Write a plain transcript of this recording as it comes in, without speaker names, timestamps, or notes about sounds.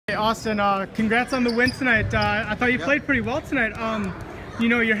Austin, congrats on the win tonight. I thought you played pretty well tonight. You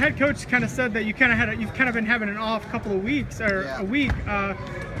know, your head coach kind of said that you've kind of been having an off couple of weeks or a week.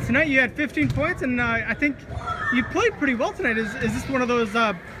 Tonight you had 15 points, and I think you played pretty well tonight. Is this one of those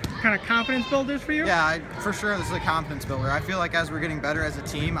kind of confidence builders for you? Yeah, for sure. This is a confidence builder. I feel like as we're getting better as a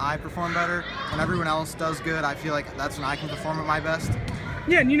team, I perform better. When everyone else does good, I feel like that's when I can perform at my best.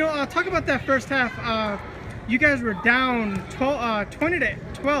 Yeah, and you know, talk about that first half. You guys were down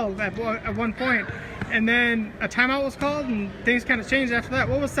 20-12 at one point, and then a timeout was called, and things kind of changed after that.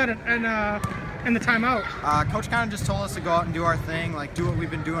 What was said in the timeout? Coach kind of just told us to go out and do our thing, like do what we've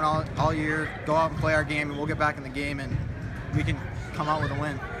been doing all year, go out and play our game, and we'll get back in the game, and we can come out with a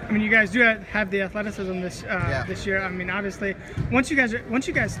win. I mean, you guys do have the athleticism this year. I mean, obviously, once you guys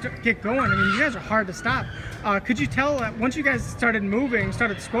get going, I mean, you guys are hard to stop. Could you tell that once you guys started moving,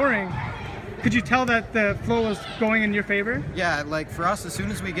 started scoring, could you tell that the flow was going in your favor? Yeah, like for us, as soon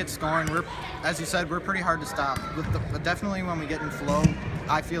as we get scoring, as you said, we're pretty hard to stop. But definitely when we get in flow,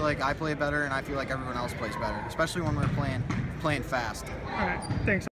 I feel like I play better, and I feel like everyone else plays better, especially when we're playing fast. All right, thanks.